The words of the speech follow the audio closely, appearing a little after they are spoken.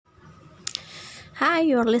Hi,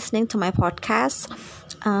 you're listening to my podcast.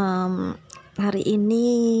 Hari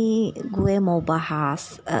ini gue mau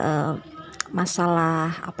bahas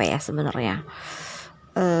masalah apa ya sebenarnya.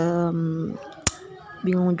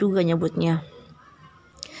 Bingung juga nyebutnya.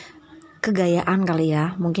 Kegayaan kali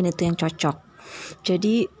ya, mungkin itu yang cocok.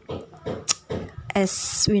 Jadi,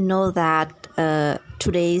 as we know that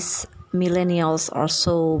today's millennials are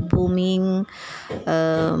so booming,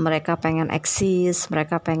 mereka pengen eksis,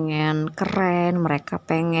 mereka pengen keren, mereka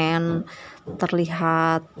pengen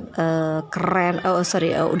terlihat keren.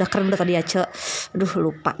 Udah keren udah tadi aja.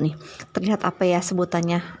 Lupa nih. Terlihat apa ya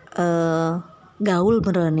sebutannya? Gaul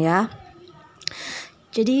beneran ya.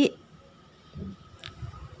 Jadi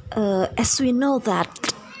as we know that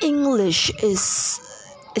English is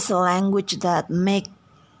a language that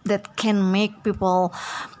can make people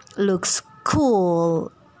looks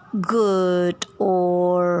cool, good,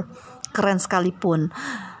 or keren sekalipun.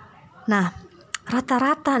 Nah,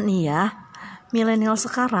 rata-rata nih ya, milenial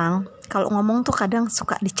sekarang kalau ngomong tuh kadang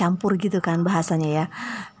suka dicampur gitu kan bahasanya ya.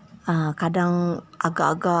 Kadang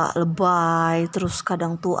agak-agak lebay, terus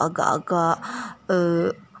kadang tuh agak-agak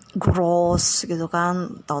gross gitu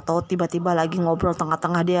kan. Tahu-tahu tiba-tiba lagi ngobrol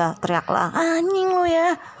tengah-tengah dia teriak lah, anjing lo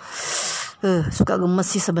ya. Suka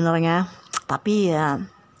gemes sih sebenarnya. Tapi ya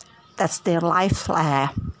that's their life lah.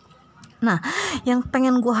 Nah, yang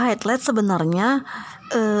pengen gue highlight sebenarnya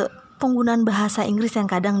penggunaan bahasa Inggris yang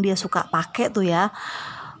kadang dia suka pakai tuh ya,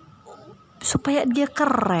 supaya dia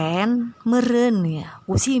keren, meren ya.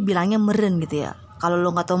 Gue sih bilangnya meren gitu ya. Kalau lo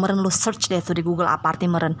nggak tahu meren, lo search deh tuh di Google apa arti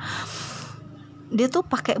meren. Dia tuh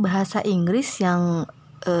pakai bahasa Inggris yang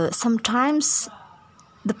sometimes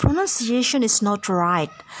the pronunciation is not right.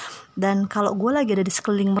 Dan kalau gue lagi ada di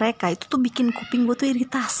sekeliling mereka, itu tuh bikin kuping gue tuh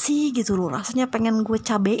iritasi gitu loh. Rasanya pengen gue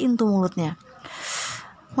cabein tuh mulutnya.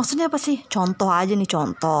 Maksudnya apa sih? Contoh aja nih,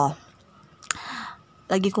 contoh.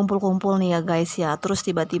 Lagi kumpul-kumpul nih ya guys ya. Terus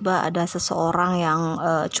tiba-tiba ada seseorang yang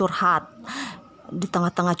curhat. Di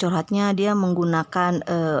tengah-tengah curhatnya dia menggunakan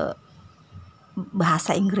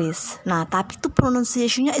bahasa Inggris. Nah, tapi tuh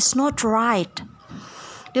pronunciation-nya is not right.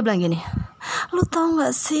 Dia bilang gini, lu tau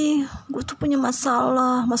gak sih, gue tuh punya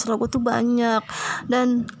masalah gue tuh banyak,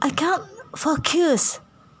 dan I can't focus.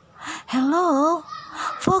 Hello,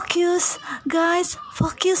 focus guys.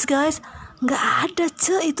 Gak ada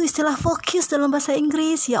itu istilah focus dalam bahasa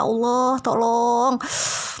Inggris. Ya Allah, tolong.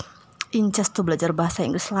 Incas tuh belajar bahasa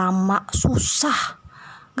Inggris lama, susah,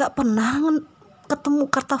 gak pernah ketemu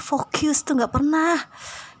kata focus tuh, gak pernah.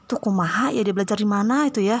 Tuh kumaha ya dia belajar di mana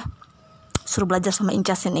itu ya? Suruh belajar sama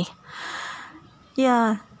Incas ini.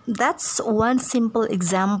 Ya, that's one simple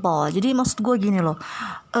example. Jadi maksud gue gini loh,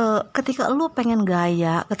 ketika lu pengen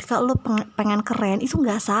gaya, ketika lu pengen keren, itu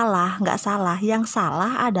nggak salah. Yang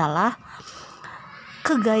salah adalah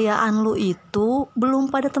kegayaan lu itu belum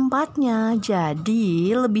pada tempatnya.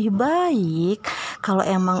 Jadi lebih baik kalau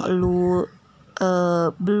emang lu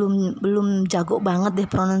belum jago banget deh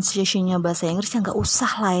pronunciation-nya bahasa Inggris, ya nggak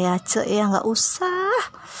usah lah ya, nggak usah,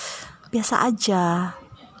 biasa aja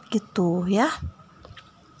gitu ya.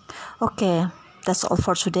 Oke, that's all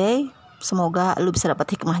for today. Semoga lu bisa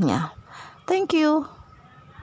dapat hikmahnya. Thank you.